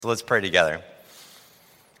So let's pray together.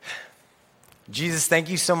 Jesus, thank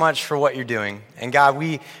you so much for what you're doing. And God,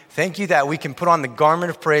 we thank you that we can put on the garment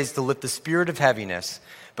of praise to lift the spirit of heaviness.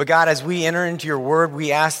 But God, as we enter into your word,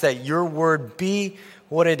 we ask that your word be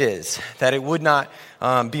what it is, that it would not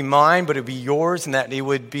be mine, but it would be yours, and that it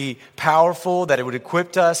would be powerful, that it would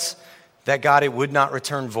equip us, that God, it would not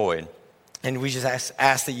return void. And we just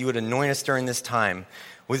ask that you would anoint us during this time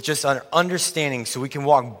with just an understanding so we can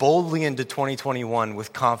walk boldly into 2021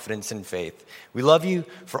 with confidence and faith. We love you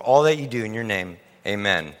for all that you do in your name.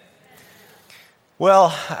 Amen.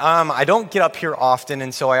 Well, I don't get up here often,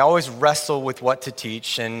 and so I always wrestle with what to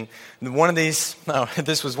teach. And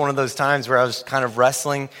this was one of those times where I was kind of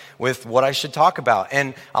wrestling with what I should talk about.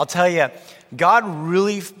 And I'll tell you, God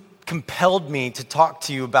really compelled me to talk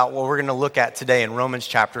to you about what we're going to look at today in Romans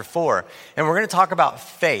chapter 4. And we're going to talk about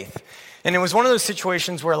faith. And it was one of those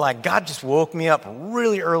situations where God just woke me up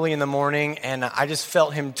really early in the morning, and I just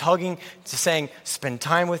felt him tugging to saying, spend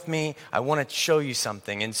time with me. I want to show you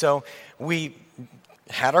something. And so we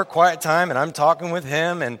had our quiet time, and I'm talking with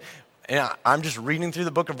him, and I'm just reading through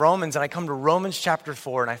the book of Romans, and I come to Romans chapter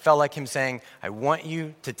 4, and I felt like him saying, I want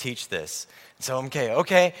you to teach this. So I'm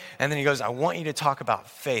okay. And then he goes, I want you to talk about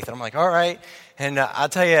faith. And I'm like, all right. And I'll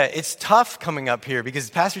tell you, it's tough coming up here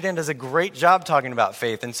because Pastor Dan does a great job talking about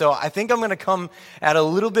faith. And so I think I'm going to come at a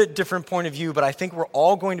little bit different point of view, but I think we're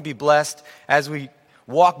all going to be blessed as we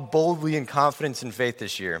walk boldly in confidence and faith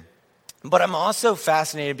this year. But I'm also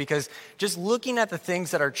fascinated because just looking at the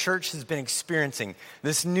things that our church has been experiencing,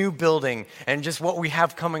 this new building and just what we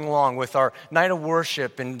have coming along with our night of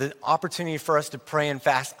worship and the opportunity for us to pray and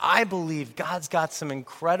fast, I believe God's got some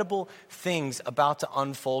incredible things about to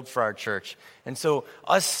unfold for our church. And so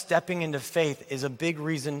us stepping into faith is a big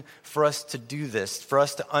reason for us to do this, for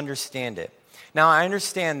us to understand it. Now, I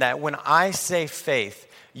understand that when I say faith,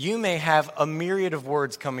 you may have a myriad of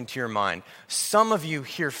words coming to your mind. Some of you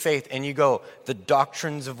hear faith and you go, the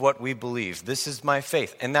doctrines of what we believe. This is my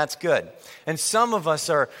faith, and that's good. And some of us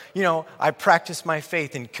are, I practice my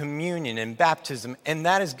faith in communion and baptism, and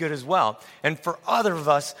that is good as well. And for other of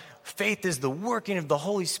us, faith is the working of the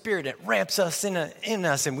Holy Spirit. It ramps us in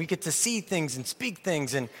us, and we get to see things and speak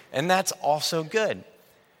things, and that's also good.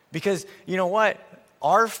 Because you know what?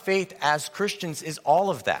 Our faith as Christians is all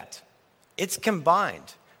of that. It's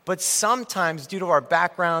combined. But sometimes, due to our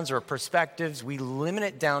backgrounds or perspectives, we limit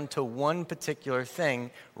it down to one particular thing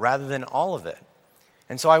rather than all of it.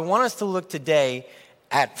 And so I want us to look today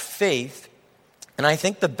at faith, and I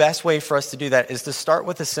think the best way for us to do that is to start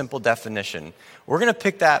with a simple definition. We're going to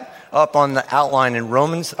pick that up on the outline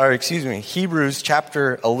in Hebrews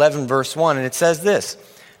chapter 11, verse 1, and it says this: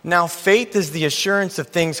 Now faith is the assurance of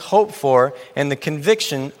things hoped for and the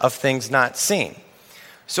conviction of things not seen.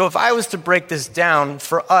 So if I was to break this down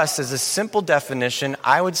for us as a simple definition,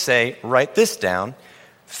 I would say, write this down.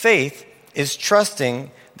 Faith is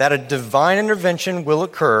trusting that a divine intervention will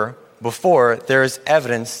occur before there is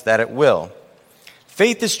evidence that it will.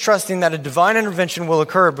 Faith is trusting that a divine intervention will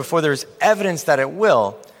occur before there's evidence that it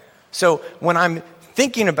will. So when I'm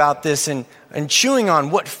thinking about this and chewing on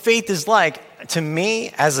what faith is like, to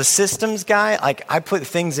me, as a systems guy, I put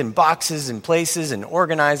things in boxes and places and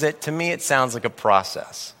organize it. To me, it sounds like a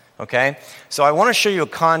process, okay? So I want to show you a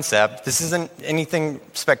concept. This isn't anything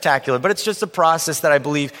spectacular, but it's just a process that I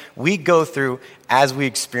believe we go through as we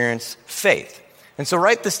experience faith. And so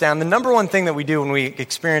write this down. The number one thing that we do when we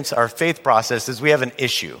experience our faith process is we have an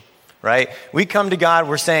issue, right? We come to God,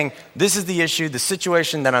 we're saying, this is the issue, the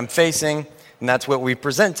situation that I'm facing, and that's what we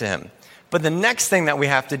present to him. But the next thing that we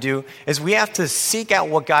have to do is we have to seek out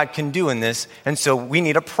what God can do in this, and so we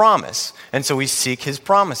need a promise. And so we seek his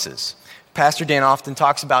promises. Pastor Dan often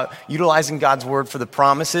talks about utilizing God's word for the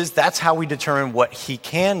promises. That's how we determine what he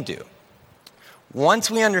can do. Once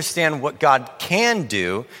we understand what God can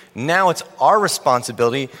do, now it's our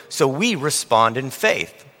responsibility, so we respond in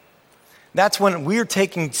faith. That's when we're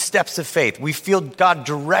taking steps of faith. We feel God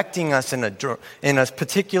directing us in a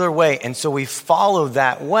particular way, and so we follow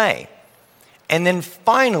that way. And then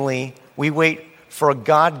finally, we wait for a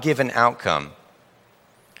God-given outcome.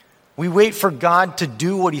 We wait for God to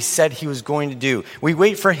do what he said he was going to do. We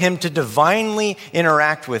wait for him to divinely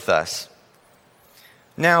interact with us.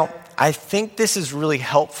 Now, I think this is really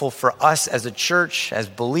helpful for us as a church, as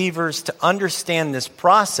believers, to understand this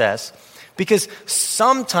process, because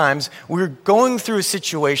sometimes we're going through a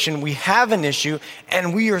situation, we have an issue,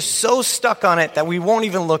 and we are so stuck on it that we won't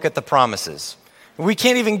even look at the promises. We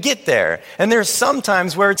can't even get there. And there's some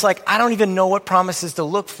times where it's like, I don't even know what promises to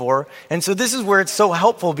look for. And so this is where it's so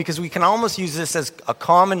helpful, because we can almost use this as a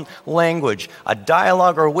common language, a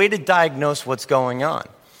dialogue, or a way to diagnose what's going on.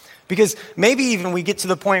 Because maybe even we get to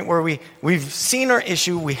the point where we've seen our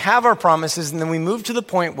issue, we have our promises, and then we move to the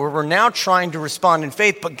point where we're now trying to respond in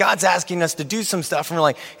faith, but God's asking us to do some stuff, and we're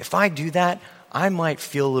like, if I do that, I might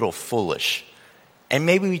feel a little foolish. And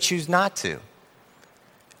maybe we choose not to.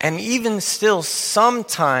 And even still,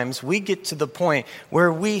 sometimes we get to the point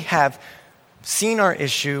where we have seen our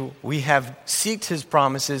issue, we have sought his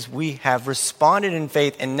promises, we have responded in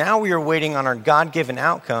faith, and now we are waiting on our God-given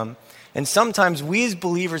outcome. And sometimes we as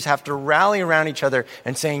believers have to rally around each other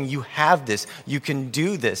and saying, you have this, you can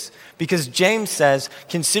do this. Because James says,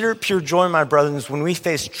 consider it pure joy, my brothers, when we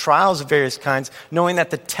face trials of various kinds, knowing that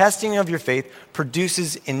the testing of your faith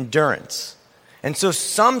produces endurance. And so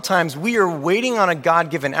sometimes we are waiting on a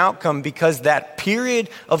God-given outcome because that period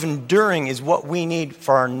of enduring is what we need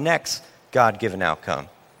for our next God-given outcome.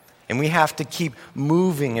 And we have to keep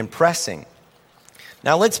moving and pressing.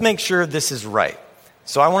 Now let's make sure this is right.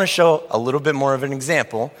 So I want to show a little bit more of an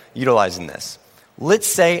example utilizing this. Let's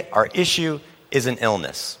say our issue is an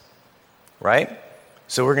illness, right?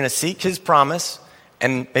 So we're going to seek his promise,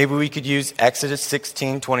 and maybe we could use Exodus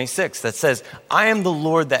 16:26 that says, I am the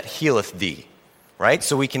Lord that healeth thee, right?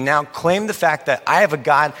 So we can now claim the fact that I have a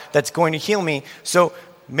God that's going to heal me. So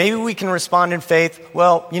maybe we can respond in faith.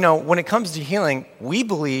 Well, when it comes to healing, we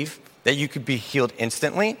believe that you could be healed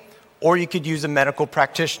instantly, or you could use a medical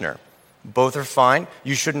practitioner. Both are fine.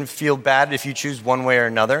 You shouldn't feel bad if you choose one way or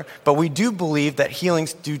another. But we do believe that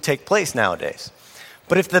healings do take place nowadays.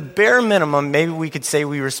 But if the bare minimum, maybe we could say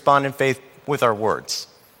we respond in faith with our words.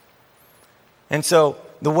 And so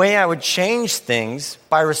the way I would change things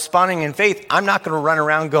by responding in faith, I'm not going to run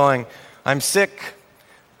around going, I'm sick,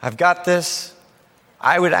 I've got this.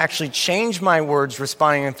 I would actually change my words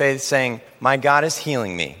responding in faith saying, my God is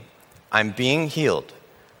healing me. I'm being healed.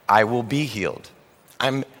 I will be healed.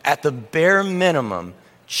 I'm at the bare minimum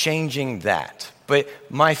changing that. But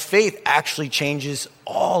my faith actually changes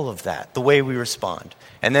all of that, the way we respond.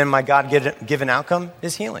 And then my God-given outcome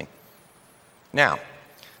is healing. Now,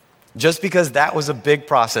 just because that was a big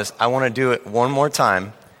process, I want to do it one more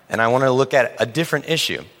time, and I want to look at a different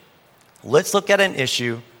issue. Let's look at an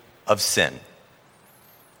issue of sin.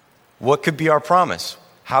 What could be our promise?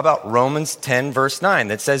 How about Romans 10, verse 9,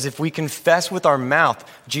 that says, if we confess with our mouth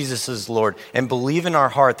Jesus is Lord and believe in our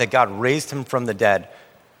heart that God raised him from the dead,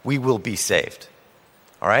 we will be saved.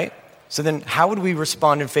 All right? So then how would we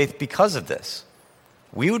respond in faith because of this?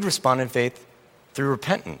 We would respond in faith through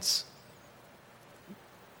repentance.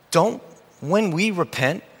 When we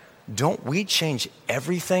repent, don't we change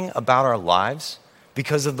everything about our lives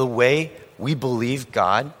because of the way we believe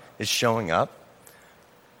God is showing up?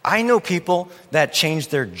 I know people that changed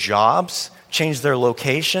their jobs, changed their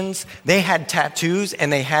locations. They had tattoos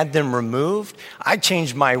and they had them removed. I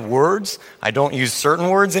changed my words. I don't use certain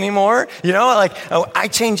words anymore. I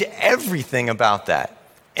change everything about that.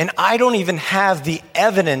 And I don't even have the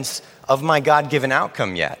evidence of my God-given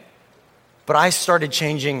outcome yet. But I started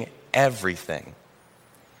changing everything.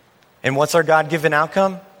 And what's our God-given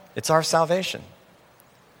outcome? It's our salvation.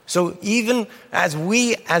 So even as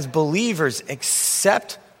we as believers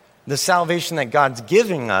accept the salvation that God's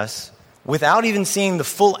giving us, without even seeing the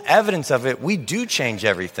full evidence of it, we do change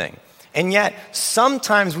everything. And yet,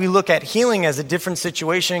 sometimes we look at healing as a different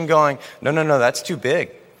situation going, no, that's too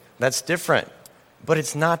big. That's different. But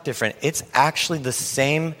it's not different. It's actually the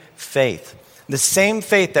same faith. The same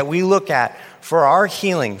faith that we look at for our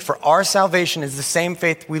healing, for our salvation, is the same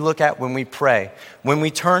faith we look at when we pray, when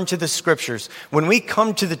we turn to the scriptures, when we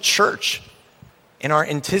come to the church in our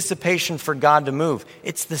anticipation for God to move.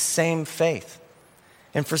 It's the same faith.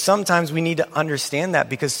 And for sometimes we need to understand that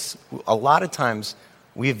because a lot of times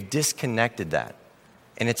we've disconnected that.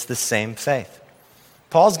 And it's the same faith.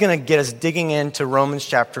 Paul's going to get us digging into Romans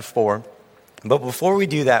chapter 4. But before we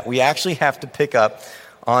do that, we actually have to pick up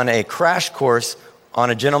on a crash course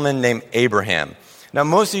on a gentleman named Abraham. Now,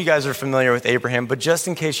 most of you guys are familiar with Abraham, but just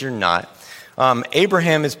in case you're not,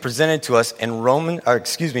 Abraham is presented to us in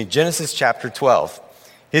Genesis chapter 12.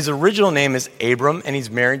 His original name is Abram, and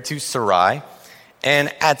he's married to Sarai.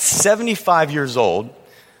 And at 75 years old,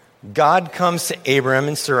 God comes to Abraham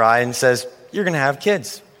and Sarai and says, you're going to have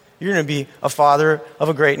kids. You're going to be a father of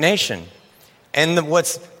a great nation. And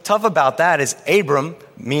what's tough about that is Abram,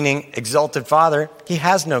 meaning exalted father, he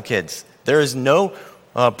has no kids. There is no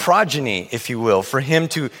progeny, if you will, for him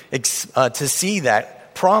to see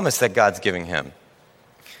that promise that God's giving him.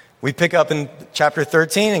 We pick up in chapter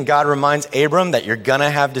 13, and God reminds Abram that you're going to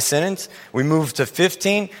have descendants. We move to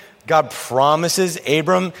 15. God promises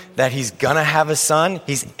Abram that he's going to have a son.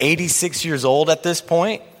 He's 86 years old at this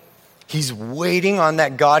point. He's waiting on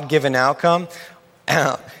that God-given outcome.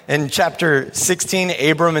 In chapter 16,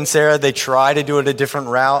 Abram and Sarah, they try to do it a different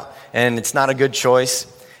route, and it's not a good choice.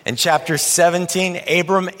 In chapter 17,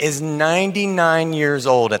 Abram is 99 years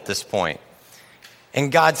old at this point.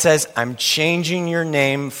 And God says, I'm changing your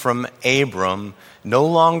name from Abram. No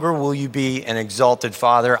longer will you be an exalted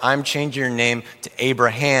father. I'm changing your name to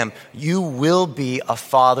Abraham. You will be a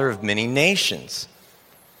father of many nations.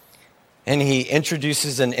 And he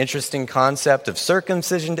introduces an interesting concept of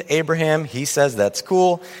circumcision to Abraham. He says that's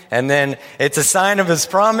cool. And then it's a sign of his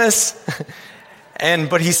promise.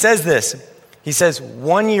 But he says this. He says,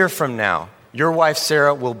 1 year from now, your wife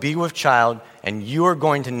Sarah will be with child, and you are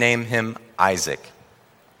going to name him Isaac.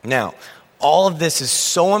 Now, all of this is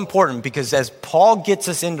so important because as Paul gets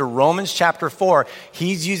us into Romans chapter 4,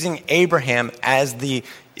 he's using Abraham as the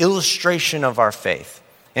illustration of our faith.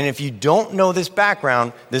 And if you don't know this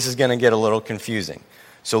background, this is going to get a little confusing.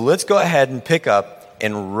 So let's go ahead and pick up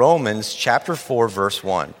in Romans chapter 4, verse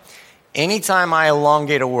 1. Anytime I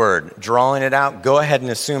elongate a word, drawing it out, go ahead and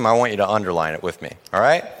assume I want you to underline it with me. All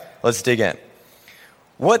right? Let's dig in.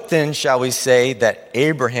 What then shall we say that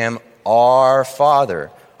Abraham, our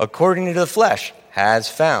father, according to the flesh, has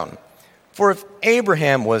found? For if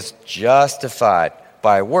Abraham was justified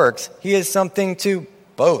by works, he has something to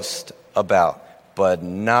boast about, but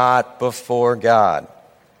not before God.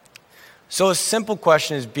 So a simple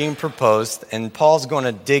question is being proposed, and Paul's going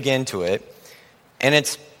to dig into it, and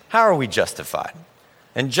it's, how are we justified?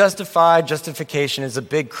 And justification is a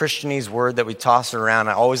big Christianese word that we toss around.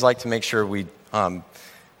 I always like to make sure we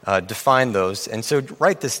define those. And so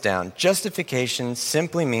write this down. Justification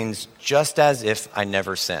simply means just as if I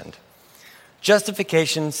never sinned.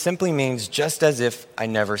 Justification simply means just as if I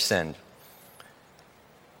never sinned.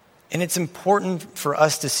 And it's important for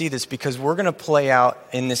us to see this because we're going to play out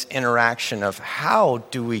in this interaction of how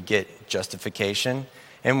do we get justification.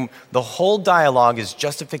 And the whole dialogue is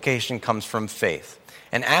justification comes from faith.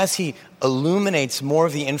 And as he illuminates more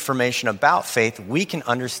of the information about faith, we can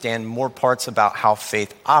understand more parts about how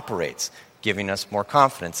faith operates, giving us more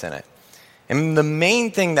confidence in it. And the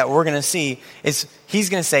main thing that we're going to see is he's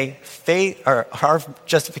going to say faith, or our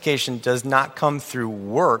justification does not come through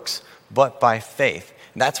works, but by faith.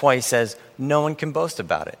 And that's why he says no one can boast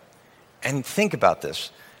about it. And think about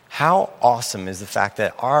this. How awesome is the fact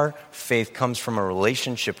that our faith comes from a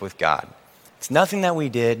relationship with God? It's nothing that we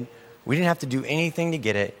did. We didn't have to do anything to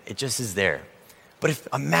get it. It just is there. But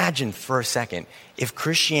imagine for a second, if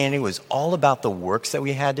Christianity was all about the works that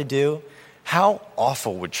we had to do, how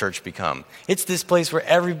awful would church become? It's this place where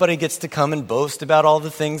everybody gets to come and boast about all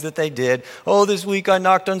the things that they did. Oh, this week I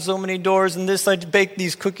knocked on so many doors, and this I baked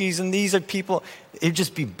these cookies, and these are people. It'd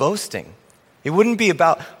just be boasting. It wouldn't be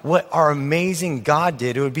about what our amazing God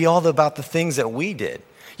did. It would be all about the things that we did.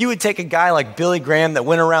 You would take a guy like Billy Graham that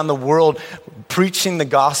went around the world preaching the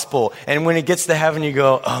gospel, and when it gets to heaven, you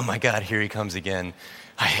go, oh my God, here he comes again.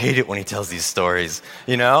 I hate it when he tells these stories,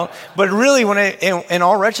 you know? But really, in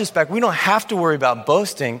all retrospect, we don't have to worry about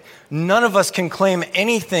boasting. None of us can claim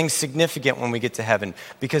anything significant when we get to heaven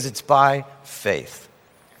because it's by faith.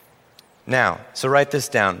 Now, so write this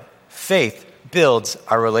down. Faith builds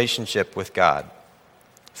our relationship with God.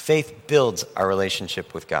 Faith builds our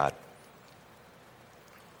relationship with God.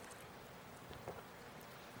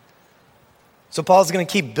 So Paul's going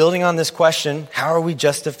to keep building on this question, how are we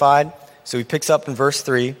justified? So he picks up in verse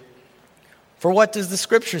 3. For what does the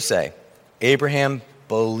scripture say? Abraham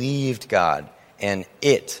believed God, and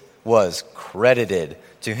it was credited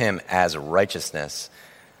to him as righteousness.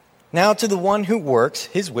 Now to the one who works,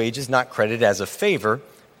 his wage is not credited as a favor,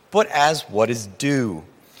 but as what is due.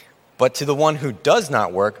 But to the one who does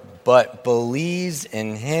not work, but believes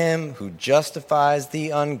in him who justifies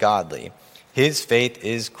the ungodly, his faith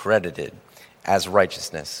is credited as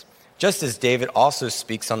righteousness. Just as David also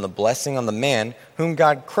speaks on the blessing on the man whom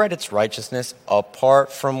God credits righteousness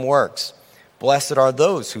apart from works. Blessed are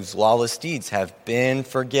those whose lawless deeds have been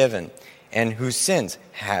forgiven and whose sins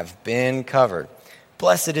have been covered.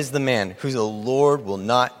 Blessed is the man who the Lord will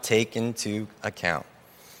not take into account.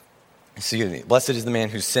 Blessed is the man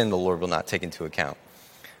whose sin the Lord will not take into account.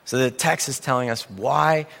 So the text is telling us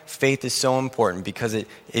why faith is so important, because it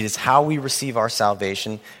is how we receive our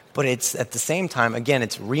salvation. But it's at the same time, again,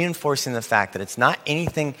 it's reinforcing the fact that it's not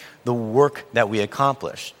anything, the work that we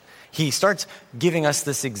accomplish. He starts giving us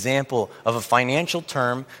this example of a financial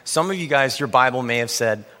term. Some of you guys, your Bible may have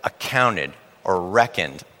said accounted or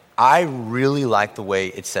reckoned. I really like the way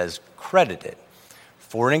it says credited.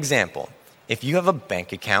 For an example, if you have a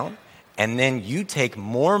bank account and then you take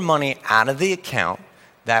more money out of the account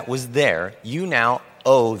that was there, you now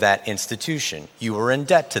owe that institution. You are in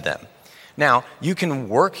debt to them. Now, you can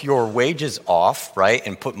work your wages off, right,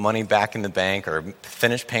 and put money back in the bank or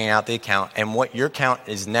finish paying out the account, and what your account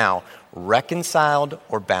is now reconciled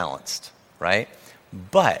or balanced, right?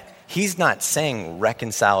 But he's not saying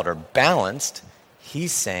reconciled or balanced.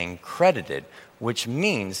 He's saying credited, which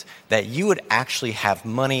means that you would actually have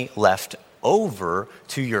money left over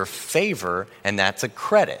to your favor, and that's a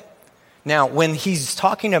credit. Now, when he's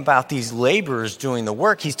talking about these laborers doing the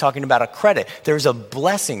work, he's talking about a credit. There's a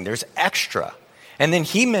blessing, there's extra. And then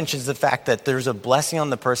he mentions the fact that there's a blessing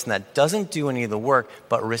on the person that doesn't do any of the work,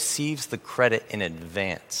 but receives the credit in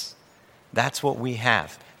advance. That's what we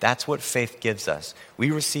have. That's what faith gives us.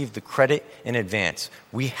 We receive the credit in advance.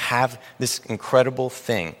 We have this incredible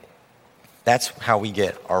thing. That's how we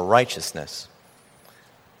get our righteousness.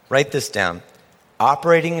 Write this down.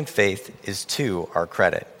 Operating in faith is to our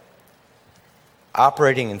credit.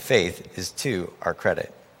 Operating in faith is to our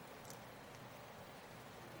credit.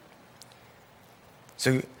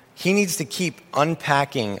 So he needs to keep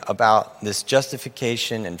unpacking about this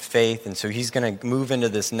justification and faith, and so he's going to move into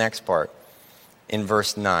this next part in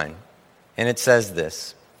verse 9. And it says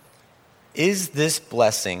this, "Is this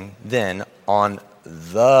blessing then on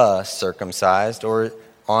the circumcised or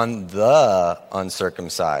on the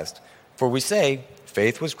uncircumcised? For we say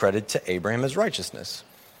faith was credited to Abraham as righteousness."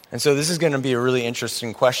 And so this is going to be a really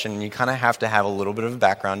interesting question, and you kind of have to have a little bit of a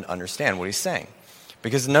background to understand what he's saying.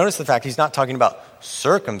 Because notice the fact he's not talking about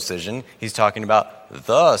circumcision, he's talking about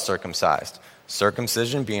the circumcised.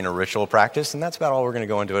 Circumcision being a ritual practice, and that's about all we're going to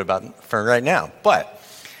go into it about for right now. But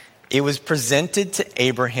it was presented to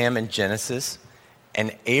Abraham in Genesis,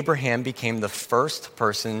 and Abraham became the first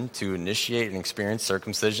person to initiate and experience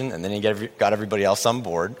circumcision, and then he got everybody else on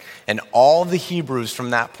board. And all the Hebrews from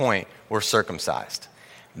that point were circumcised.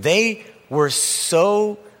 They were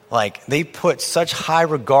so, they put such high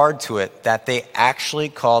regard to it that they actually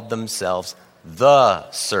called themselves the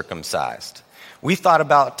circumcised. We thought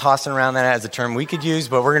about tossing around that as a term we could use,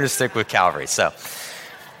 but we're going to stick with Calvary. So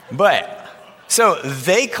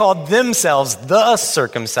they called themselves the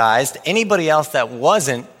circumcised. Anybody else that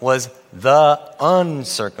wasn't was the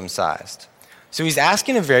uncircumcised. So he's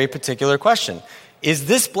asking a very particular question. Is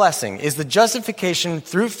this blessing, is the justification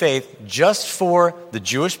through faith just for the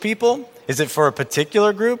Jewish people? Is it for a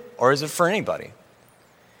particular group, or is it for anybody?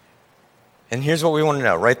 And here's what we want to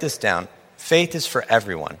know. Write this down. Faith is for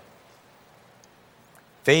everyone.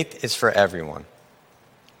 Faith is for everyone.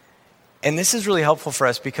 And this is really helpful for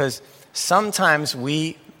us because sometimes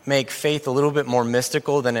we make faith a little bit more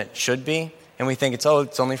mystical than it should be. And we think it's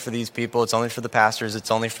only for these people, it's only for the pastors,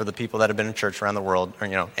 it's only for the people that have been in church around the world, or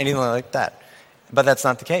anything like that. But that's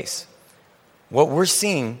not the case. What we're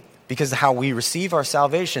seeing, because of how we receive our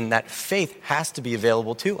salvation, that faith has to be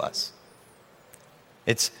available to us.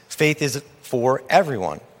 Faith is for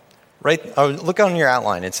everyone. Right? Look on your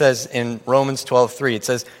outline. It says in Romans 12:3, it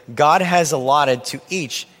says, God has allotted to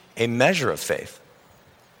each a measure of faith.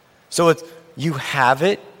 So you have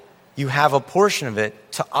it, you have a portion of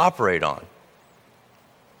it to operate on.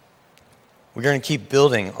 We're going to keep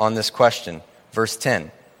building on this question. Verse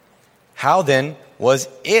 10. How then was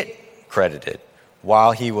it credited?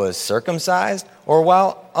 While he was circumcised or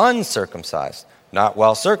while uncircumcised? Not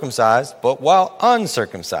while circumcised, but while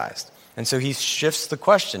uncircumcised. And so he shifts the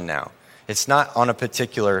question now. It's not on a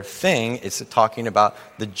particular thing. It's talking about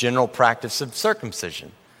the general practice of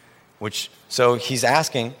circumcision. So he's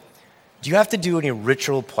asking, do you have to do any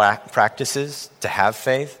ritual practices to have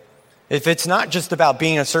faith? If it's not just about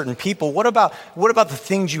being a certain people, what about the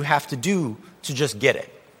things you have to do to just get it?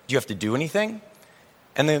 Do you have to do anything?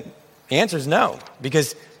 And the answer is no,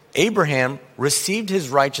 because Abraham received his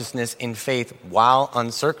righteousness in faith while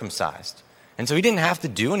uncircumcised. And so he didn't have to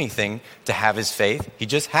do anything to have his faith. He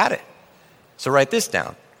just had it. So write this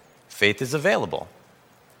down. Faith is available.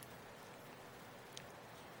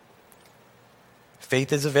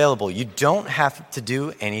 Faith is available. You don't have to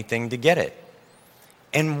do anything to get it.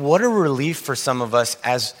 And what a relief for some of us,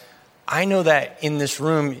 as I know that in this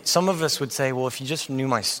room, some of us would say, well, if you just knew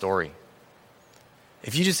my story,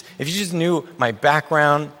 if you just knew my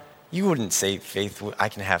background, you wouldn't say faith, I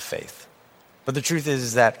can have faith. But the truth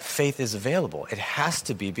is that faith is available. It has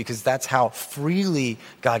to be, because that's how freely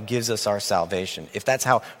God gives us our salvation. If that's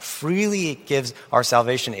how freely it gives our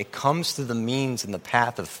salvation, it comes through the means and the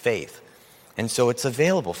path of faith. And so it's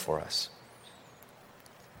available for us.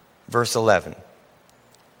 Verse 11.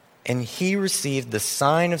 And he received the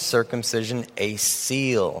sign of circumcision, a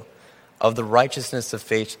seal of the righteousness of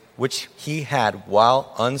faith, which he had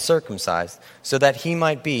while uncircumcised, so that he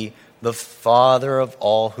might be the father of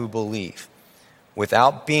all who believe,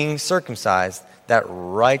 without being circumcised, that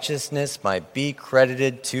righteousness might be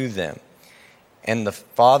credited to them. and the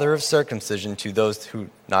father of circumcision to those who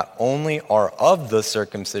not only are of the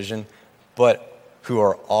circumcision, but who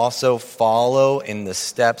are also follow in the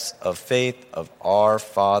steps of faith of our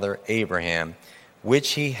father Abraham,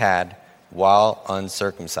 which he had while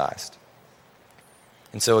uncircumcised.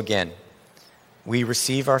 And so again, we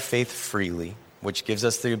receive our faith freely, which gives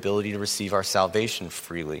us the ability to receive our salvation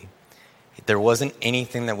freely. There wasn't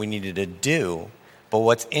anything that we needed to do, but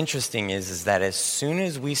what's interesting is that as soon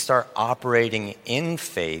as we start operating in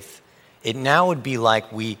faith, it now would be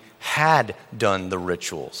like we had done the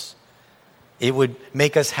rituals. It would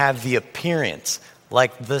make us have the appearance,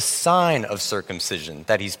 like the sign of circumcision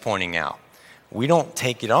that he's pointing out. We don't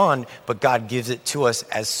take it on, but God gives it to us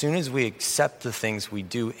as soon as we accept the things we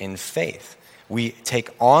do in faith. We take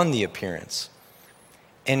on the appearance.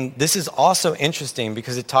 And this is also interesting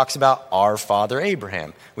because it talks about our father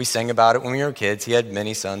Abraham. We sang about it when we were kids. He had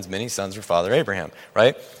many sons were Father Abraham,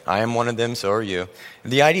 right? I am one of them, so are you.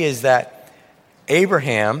 The idea is that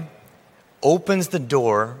Abraham opens the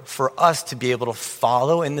door for us to be able to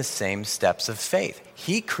follow in the same steps of faith.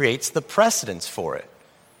 He creates the precedence for it.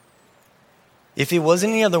 If it was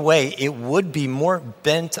any other way, it would be more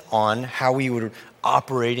bent on how we were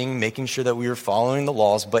operating, making sure that we were following the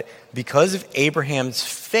laws. But because of Abraham's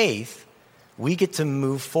faith, we get to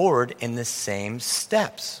move forward in the same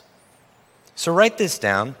steps. So write this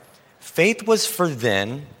down. Faith was for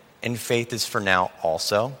then, and faith is for now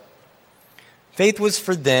also. Faith was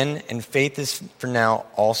for then, and faith is for now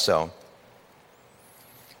also.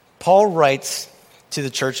 Paul writes to the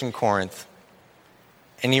church in Corinth,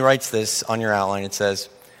 and he writes this on your outline. It says,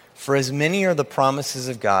 "For as many are the promises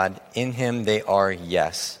of God, in him they are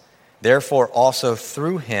yes. Therefore also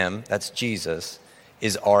through him," that's Jesus,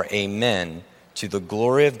 "is our amen to the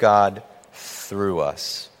glory of God through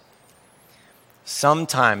us."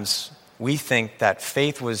 Sometimes we think that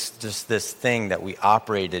faith was just this thing that we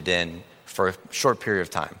operated in for a short period of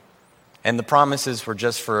time. And the promises were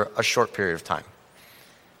just for a short period of time.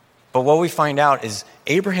 But what we find out is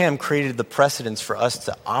Abraham created the precedence for us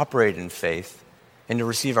to operate in faith and to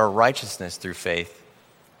receive our righteousness through faith.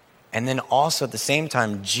 And then also at the same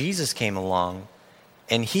time, Jesus came along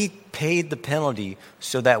and he paid the penalty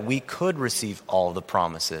so that we could receive all the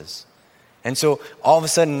promises. And so all of a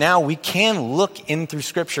sudden now we can look in through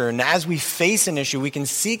Scripture, and as we face an issue, we can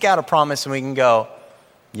seek out a promise and we can go,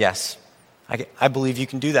 yes, I believe you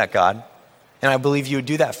can do that, God. And I believe you would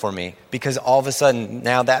do that for me, because all of a sudden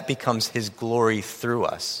now that becomes his glory through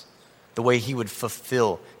us, the way he would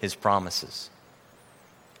fulfill his promises.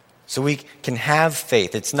 So we can have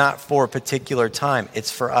faith. It's not for a particular time.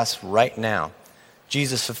 It's for us right now.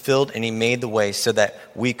 Jesus fulfilled and he made the way so that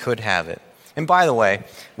we could have it. And by the way,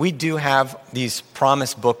 we do have these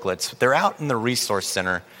promise booklets. They're out in the resource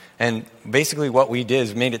center. And basically what we did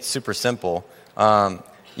is made it super simple.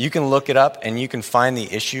 You can look it up and you can find the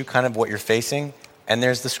issue, kind of what you're facing, and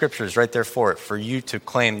there's the scriptures right there for it, for you to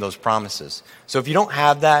claim those promises. So if you don't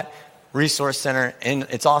have that resource center, and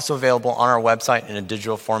it's also available on our website in a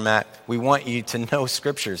digital format, we want you to know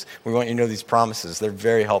scriptures. We want you to know these promises. They're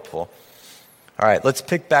very helpful. All right, let's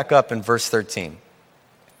pick back up in verse 13.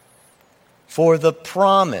 "For the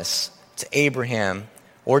promise to Abraham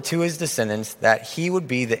or to his descendants that he would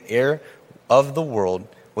be the heir of the world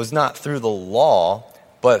was not through the law,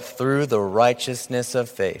 but through the righteousness of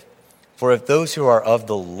faith. For if those who are of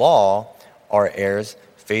the law are heirs,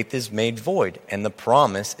 faith is made void, and the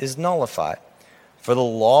promise is nullified. For the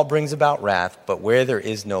law brings about wrath, but where there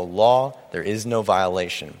is no law, there is no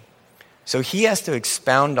violation." So he has to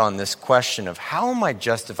expound on this question of how am I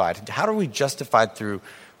justified? How are we justified through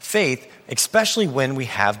faith, especially when we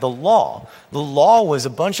have the law? The law was a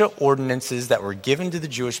bunch of ordinances that were given to the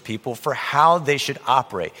Jewish people for how they should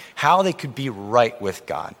operate, how they could be right with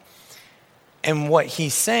God. And what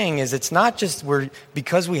he's saying is it's not just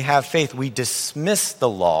because we have faith, we dismiss the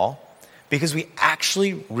law, because we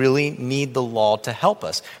actually really need the law to help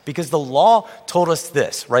us. Because the law told us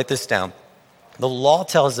this, write this down. The law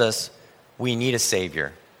tells us we need a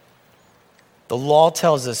Savior. The law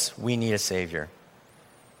tells us we need a Savior.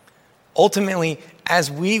 Ultimately,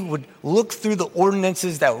 as we would look through the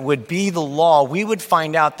ordinances that would be the law, we would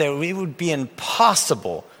find out that it would be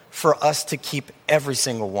impossible for us to keep every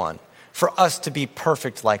single one, for us to be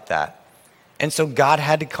perfect like that. And so God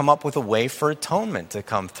had to come up with a way for atonement to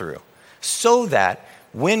come through, so that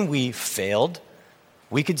when we failed,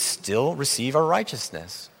 we could still receive our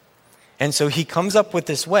righteousness. And so he comes up with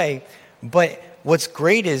this way, But what's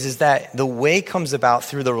great is that the way comes about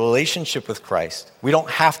through the relationship with Christ. We don't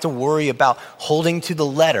have to worry about holding to the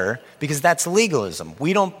letter because that's legalism.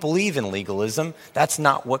 We don't believe in legalism. That's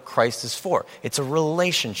not what Christ is for. It's a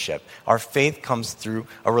relationship. Our faith comes through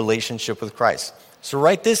a relationship with Christ. So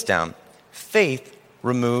write this down. Faith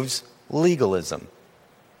removes legalism.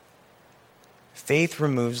 Faith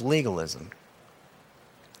removes legalism.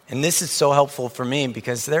 And this is so helpful for me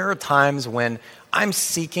because there are times when I'm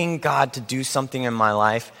seeking God to do something in my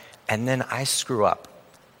life and then I screw up.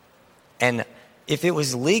 And if it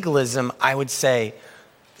was legalism, I would say,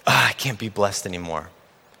 I can't be blessed anymore.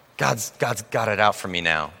 God's got it out for me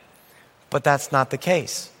now. But that's not the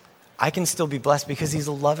case. I can still be blessed because he's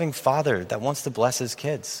a loving father that wants to bless his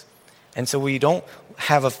kids. And so we don't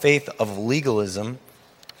have a faith of legalism.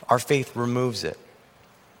 Our faith removes it.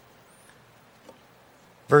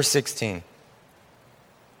 Verse 16.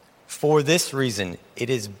 For this reason, it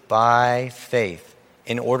is by faith,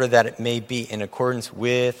 in order that it may be in accordance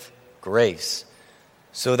with grace,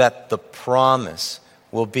 so that the promise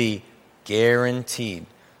will be guaranteed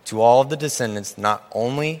to all of the descendants, not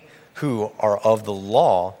only who are of the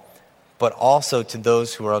law, but also to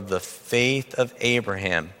those who are of the faith of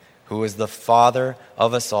Abraham, who is the father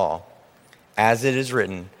of us all. As it is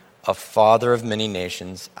written, a father of many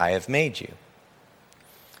nations I have made you.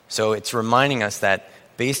 So it's reminding us that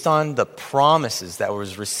based on the promises that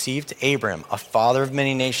was received to Abraham, a father of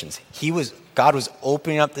many nations, God was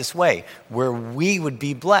opening up this way where we would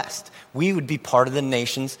be blessed. We would be part of the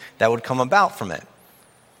nations that would come about from it.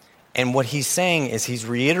 And what he's saying is he's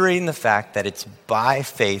reiterating the fact that it's by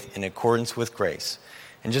faith in accordance with grace.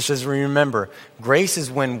 And just as we remember, grace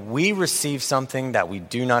is when we receive something that we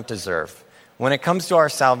do not deserve. When it comes to our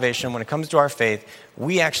salvation, when it comes to our faith,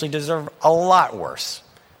 we actually deserve a lot worse.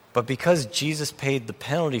 But because Jesus paid the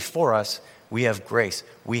penalty for us, we have grace.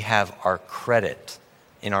 We have our credit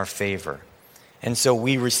in our favor. And so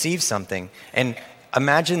we receive something. And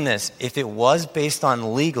imagine this, if it was based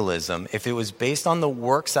on legalism, if it was based on the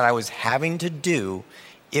works that I was having to do,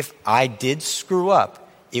 if I did screw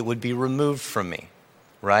up, it would be removed from me,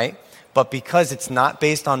 right? But because it's not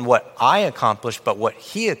based on what I accomplished, but what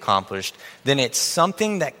he accomplished, then it's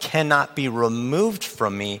something that cannot be removed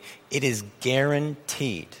from me. It is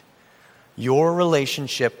guaranteed. Your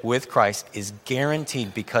relationship with Christ is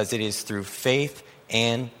guaranteed because it is through faith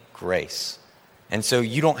and grace. And so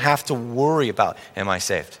you don't have to worry about, am I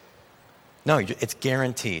saved? No, it's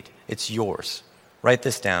guaranteed. It's yours. Write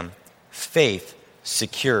this down. Faith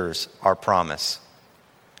secures our promise.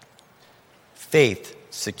 Faith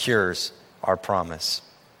secures our promise.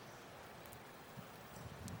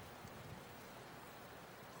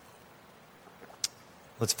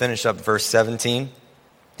 Let's finish up verse 17.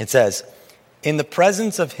 It says, in the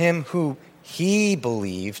presence of him who he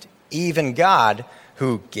believed, even God,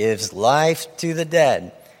 who gives life to the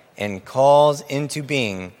dead and calls into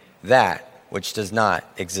being that which does not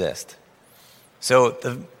exist. So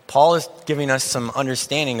Paul is giving us some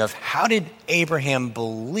understanding of how did Abraham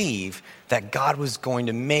believe that God was going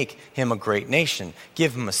to make him a great nation,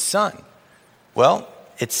 give him a son? Well,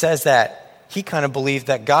 it says that he kind of believed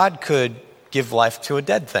that God could give life to a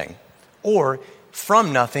dead thing, or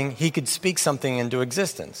from nothing, he could speak something into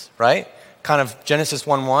existence, right? Kind of Genesis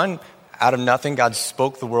 1:1, out of nothing, God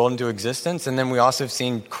spoke the world into existence. And then we also have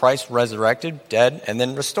seen Christ resurrected, dead, and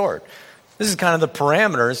then restored. This is kind of the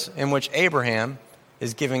parameters in which Abraham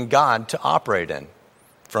is giving God to operate in,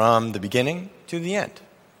 from the beginning to the end,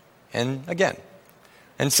 and again.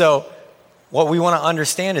 And so what we want to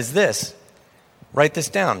understand is this. Write this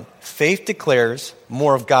down. Faith declares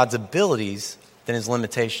more of God's abilities than his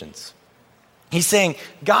limitations. He's saying,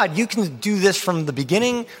 God, you can do this from the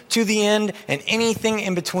beginning to the end and anything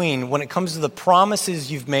in between when it comes to the promises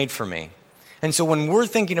you've made for me. And so when we're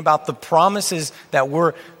thinking about the promises that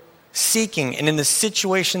we're seeking and in the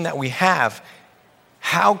situation that we have,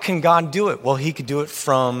 how can God do it? Well, he could do it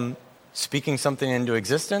from speaking something into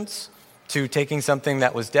existence to taking something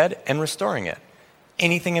that was dead and restoring it.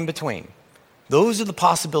 Anything in between. Those are the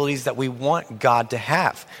possibilities that we want God to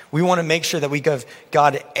have. We want to make sure that we give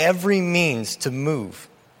God every means to move.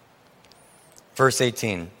 Verse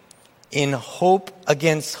 18, in hope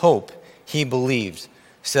against hope, he believed,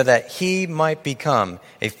 so that he might become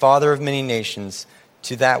a father of many nations,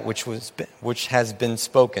 to that which has been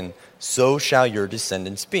spoken, so shall your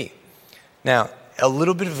descendants be. Now, a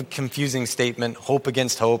little bit of a confusing statement, hope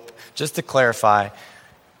against hope, just to clarify,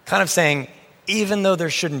 kind of saying, even though there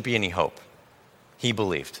shouldn't be any hope, he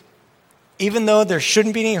believed. Even though there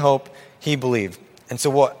shouldn't be any hope, he believed. And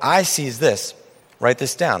so what I see is this. Write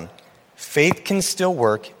this down. Faith can still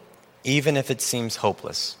work even if it seems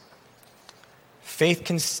hopeless. faith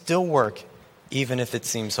can still work even if it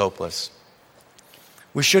seems hopeless.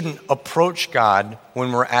 We shouldn't approach God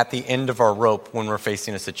when we're at the end of our rope when we're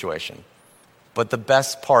facing a situation. But the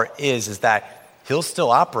best part is that he'll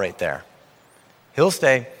still operate there. He'll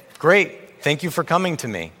say, great, thank you for coming to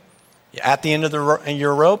me. At the end of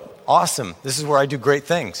your rope, awesome. This is where I do great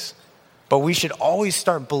things. But we should always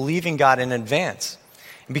start believing God in advance.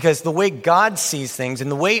 Because the way God sees things and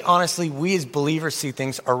the way, honestly, we as believers see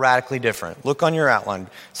things are radically different. Look on your outline,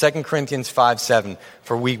 2 Corinthians 5:7,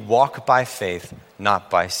 for we walk by faith, not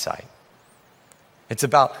by sight. It's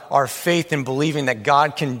about our faith in believing that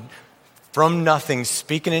God can, from nothing,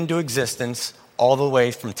 speak it into existence, all the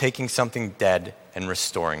way from taking something dead and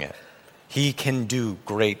restoring it. He can do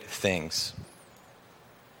great things.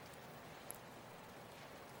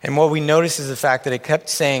 And what we notice is the fact that it kept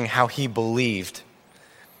saying how he believed.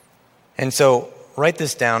 And so, write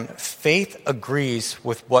this down. Faith agrees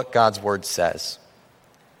with what God's word says.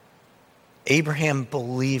 Abraham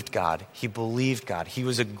believed God. He believed God. He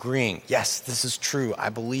was agreeing. Yes, this is true. I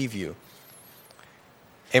believe you.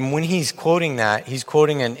 And when he's quoting that, he's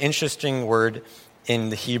quoting an interesting word in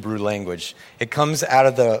the Hebrew language. It comes out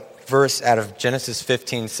of the verse out of Genesis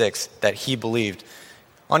 15:6 that he believed.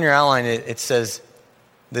 On your outline, it says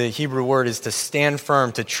the Hebrew word is to stand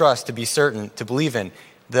firm, to trust, to be certain, to believe in.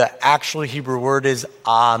 The actual Hebrew word is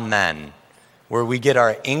amen, where we get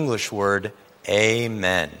our English word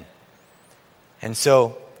amen. And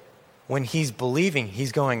so when he's believing,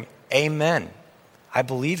 he's going, amen. I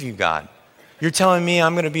believe you, God. You're telling me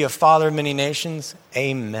I'm going to be a father of many nations?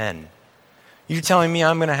 Amen. You're telling me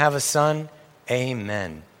I'm going to have a son?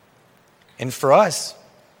 Amen. And for us,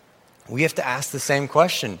 we have to ask the same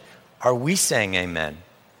question. Are we saying amen?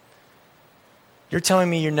 You're telling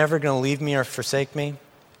me you're never going to leave me or forsake me?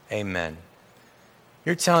 Amen.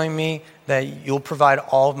 You're telling me that you'll provide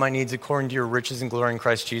all of my needs according to your riches and glory in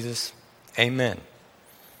Christ Jesus? Amen.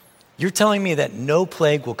 You're telling me that no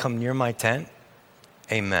plague will come near my tent?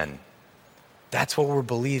 Amen. That's what we're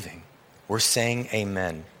believing. We're saying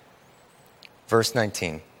amen. Verse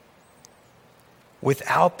 19.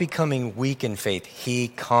 Without becoming weak in faith, he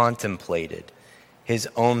contemplated his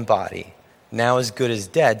own body, now as good as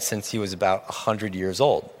dead since he was about 100 years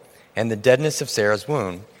old, and the deadness of Sarah's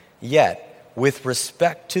womb. Yet, with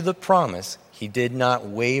respect to the promise, he did not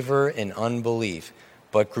waver in unbelief,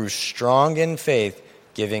 but grew strong in faith,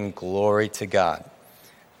 giving glory to God,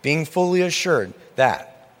 being fully assured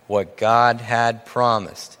that what God had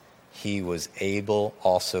promised, he was able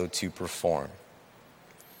also to perform.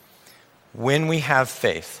 When we have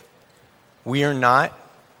faith, we are not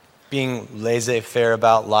being laissez-faire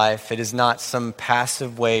about life. It is not some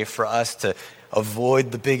passive way for us to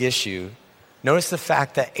avoid the big issue. Notice the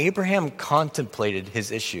fact that Abraham contemplated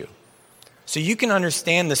his issue. So you can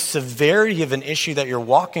understand the severity of an issue that you're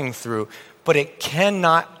walking through, but it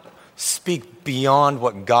cannot speak beyond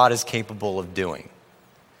what God is capable of doing.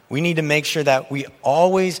 We need to make sure that we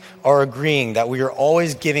always are agreeing, that we are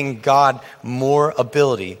always giving God more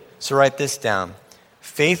ability. So write this down.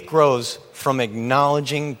 Faith grows from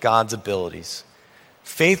acknowledging God's abilities.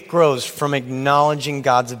 Faith grows from acknowledging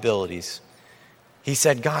God's abilities. He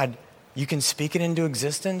said, God, you can speak it into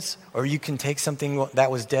existence, or you can take something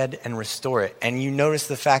that was dead and restore it. And you notice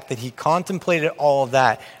the fact that he contemplated all of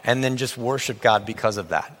that and then just worshiped God because of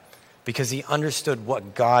that, because he understood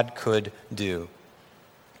what God could do.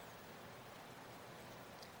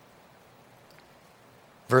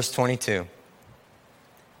 Verse 22.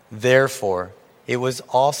 Therefore, it was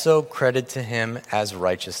also credited to him as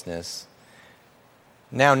righteousness.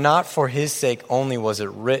 Now, not for his sake only was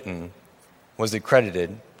it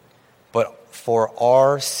credited, but for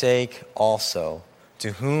our sake also,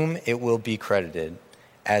 to whom it will be credited,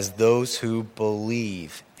 as those who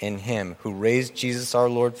believe in him who raised Jesus our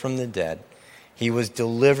Lord from the dead. He was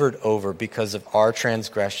delivered over because of our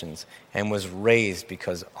transgressions and was raised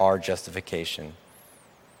because of our justification.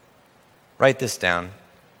 Write this down.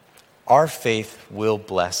 Our faith will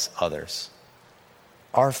bless others.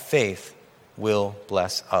 Our faith will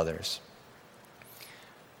bless others.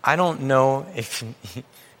 I don't know if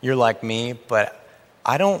you're like me, but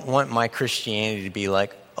I don't want my Christianity to be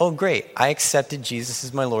like, oh, great, I accepted Jesus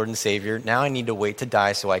as my Lord and Savior. Now I need to wait to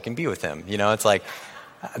die so I can be with him. You know, it's like,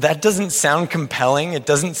 that doesn't sound compelling. It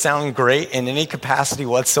doesn't sound great in any capacity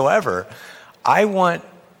whatsoever. I want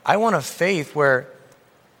a faith where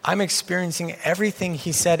I'm experiencing everything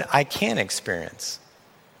he said I can experience.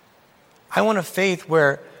 I want a faith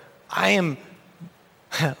where I am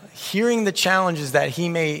hearing the challenges that he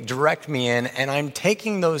may direct me in, and I'm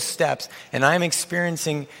taking those steps, and I'm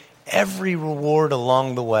experiencing every reward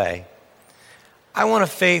along the way. I want a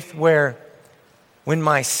faith where When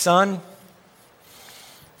my son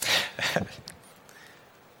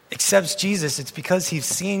accepts Jesus, it's because he's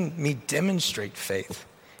seen me demonstrate faith.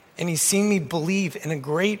 And he's seen me believe in a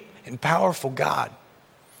great and powerful God.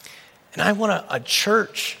 And I want a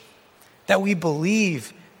church that we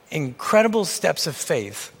believe incredible steps of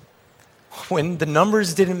faith when the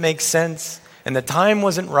numbers didn't make sense and the time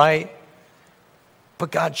wasn't right,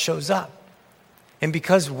 but God shows up. And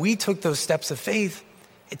because we took those steps of faith,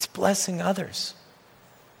 it's blessing others.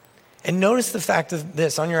 And notice the fact of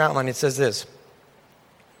this on your outline. It says this: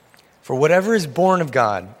 for whatever is born of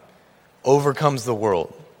God overcomes the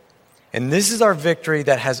world. And this is our victory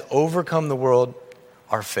that has overcome the world,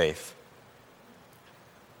 our faith.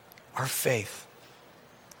 Our faith.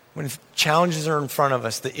 When challenges are in front of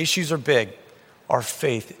us, the issues are big, our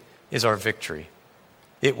faith is our victory.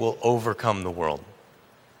 It will overcome the world.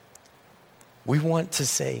 We want to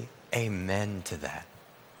say amen to that.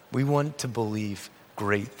 We want to believe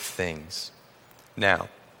great things. Now,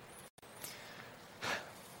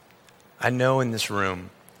 I know in this room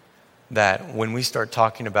that when we start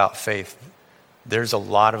talking about faith, there's a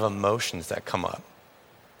lot of emotions that come up.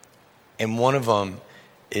 And one of them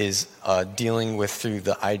is dealing with through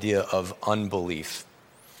the idea of unbelief.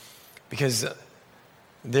 Because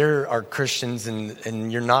there are Christians,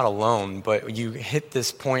 and you're not alone, but you hit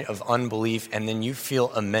this point of unbelief and then you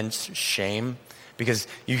feel immense shame because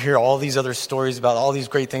you hear all these other stories about all these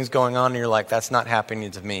great things going on and you're like, that's not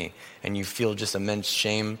happening to me. And you feel just immense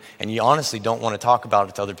shame and you honestly don't want to talk about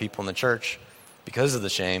it to other people in the church because of the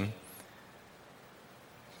shame.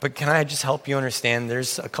 But can I just help you understand?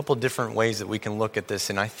 There's a couple different ways that we can look at this,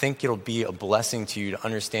 and I think it'll be a blessing to you to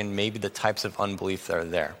understand maybe the types of unbelief that are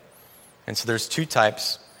there. And so there's two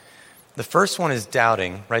types. The first one is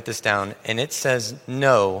doubting. Write this down. And it says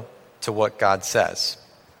no to what God says.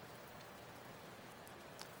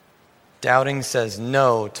 Doubting says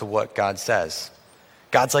no to what God says.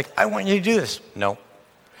 God's like, I want you to do this. No.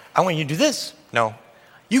 I want you to do this. No.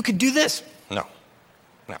 You could do this. No.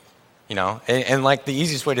 No. You know, and like the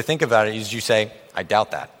easiest way to think about it is you say, I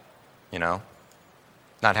doubt that. You know,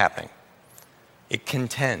 not happening. It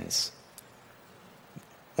contends.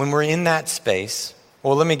 When we're in that space,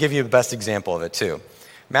 well, let me give you the best example of it too.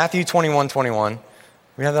 Matthew 21:21.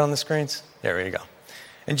 We have that on the screens? There you go.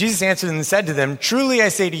 And Jesus answered and said to them, truly I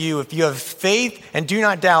say to you, if you have faith and do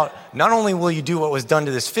not doubt, not only will you do what was done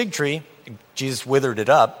to this fig tree, Jesus withered it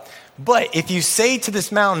up, but if you say to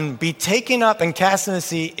this mountain, be taken up and cast in the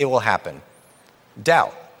sea, it will happen.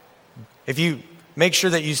 Doubt. If you make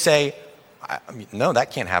sure that you say, no,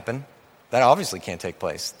 that can't happen. That obviously can't take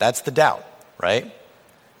place. That's the doubt, right?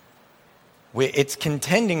 It's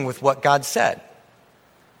contending with what God said.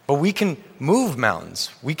 But we can move mountains.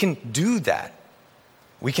 We can do that.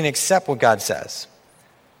 We can accept what God says.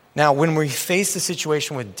 Now, when we face the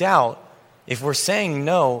situation with doubt, if we're saying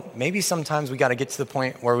no, maybe sometimes we got to get to the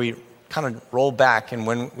point where we kind of roll back and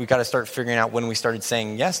when we got to start figuring out when we started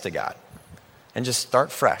saying yes to God and just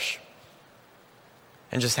start fresh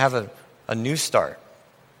and just have a new start.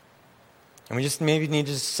 And we just maybe need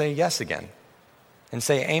to say yes again and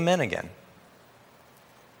say amen again.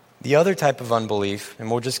 The other type of unbelief,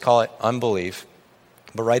 and we'll just call it unbelief,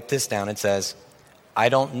 but write this down. It says, I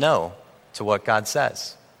don't know to what God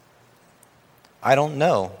says. I don't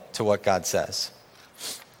know to what God says.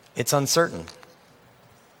 It's uncertain.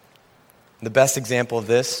 The best example of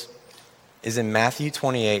this is in Matthew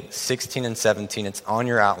 28:16 and 17. It's on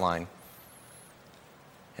your outline.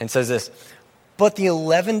 And it says this, but the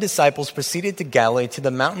 11 disciples proceeded to Galilee to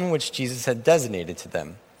the mountain which Jesus had designated to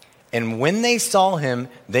them. And when they saw him,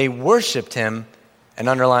 they worshiped him, and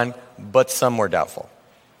underline, but some were doubtful.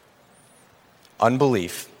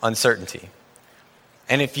 Unbelief, uncertainty.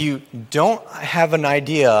 And if you don't have an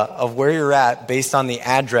idea of where you're at based on the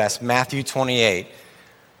address, Matthew 28,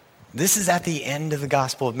 this is at the end of the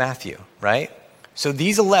Gospel of Matthew, right? So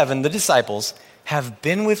these 11, the disciples, have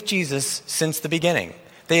been with Jesus since the beginning.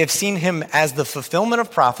 They have seen him as the fulfillment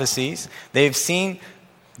of prophecies. They have seen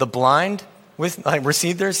the blind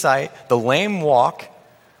receive their sight, the lame walk,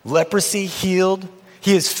 leprosy healed.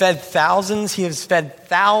 He has fed thousands. He has fed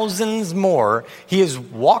thousands more. He has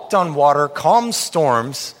walked on water, calmed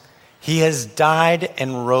storms. He has died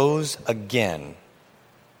and rose again.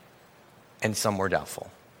 And some were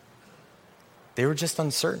doubtful. They were just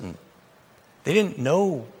uncertain. They didn't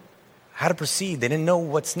know how to proceed. They didn't know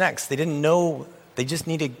what's next. They didn't know. They just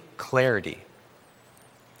needed clarity.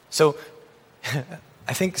 So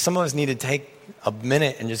I think some of us need to take a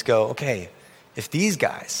minute and just go, okay, if these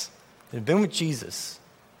guys that have been with Jesus,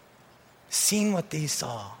 seen what they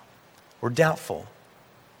saw, were doubtful,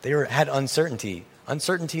 had uncertainty,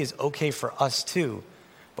 Uncertainty is okay for us too.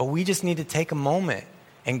 But we just need to take a moment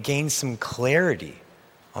and gain some clarity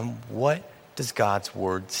on what does God's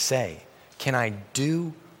word say. Can I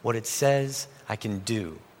do what it says I can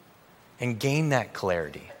do? And gain that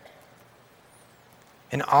clarity.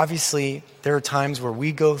 And obviously, there are times where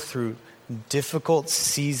we go through difficult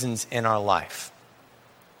seasons in our life.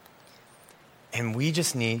 And we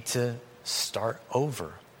just need to start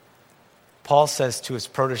over. Paul says to his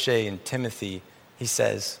protege in Timothy, he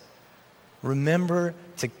says, remember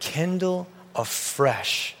to kindle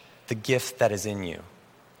afresh the gift that is in you.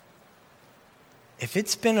 If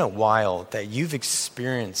it's been a while that you've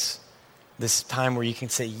experienced this time where you can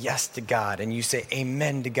say yes to God and you say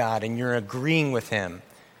amen to God and you're agreeing with him,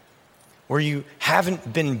 where you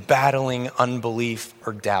haven't been battling unbelief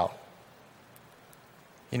or doubt.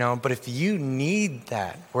 But if you need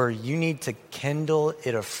that, where you need to kindle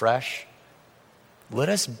it afresh, let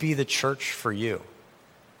us be the church for you.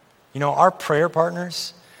 Our prayer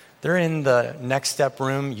partners, they're in the Next Step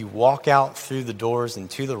room. You walk out through the doors and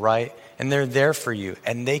to the right, and they're there for you,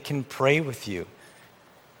 and they can pray with you.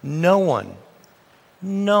 No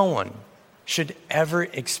one should ever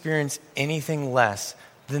experience anything less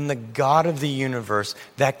than the God of the universe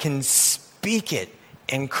that can speak it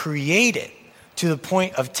and create it to the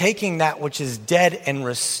point of taking that which is dead and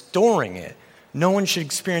restoring it. No one should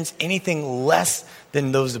experience anything less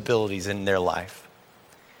than those abilities in their life.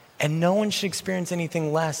 And no one should experience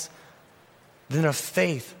anything less than a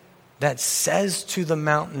faith that says to the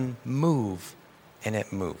mountain, move, and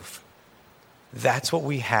it move. That's what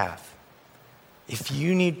we have. If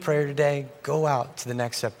you need prayer today, go out to the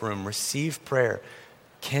Next Step room, receive prayer,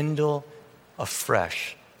 kindle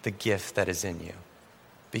afresh the gift that is in you.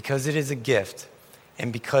 Because it is a gift,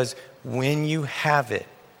 and because when you have it,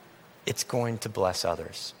 it's going to bless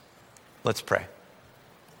others. Let's pray.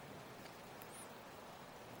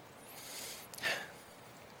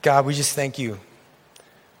 God, we just thank you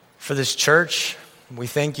for this church. We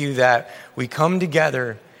thank you that we come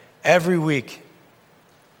together every week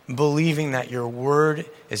believing that your word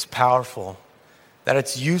is powerful, that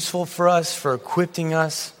it's useful for us, for equipping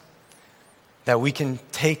us, that we can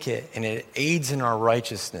take it and it aids in our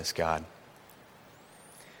righteousness, God.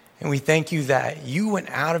 And we thank you that you went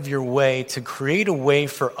out of your way to create a way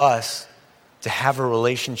for us to have a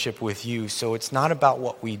relationship with you. So it's not about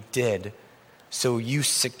what we did. So you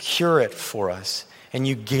secure it for us and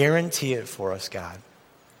you guarantee it for us, God.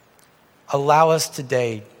 Allow us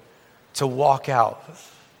today to walk out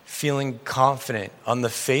feeling confident on the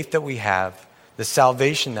faith that we have, the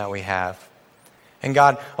salvation that we have. And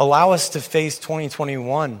God, allow us to face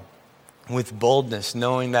 2021 with boldness,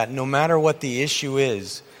 knowing that no matter what the issue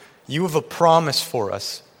is, you have a promise for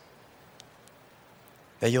us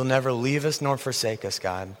that you'll never leave us nor forsake us,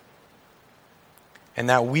 God. And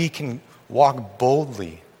that we can walk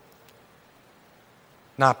boldly,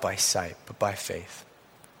 not by sight, but by faith.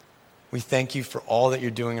 We thank you for all that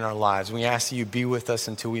you're doing in our lives. We ask that you be with us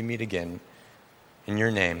until we meet again. In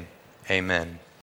your name, amen.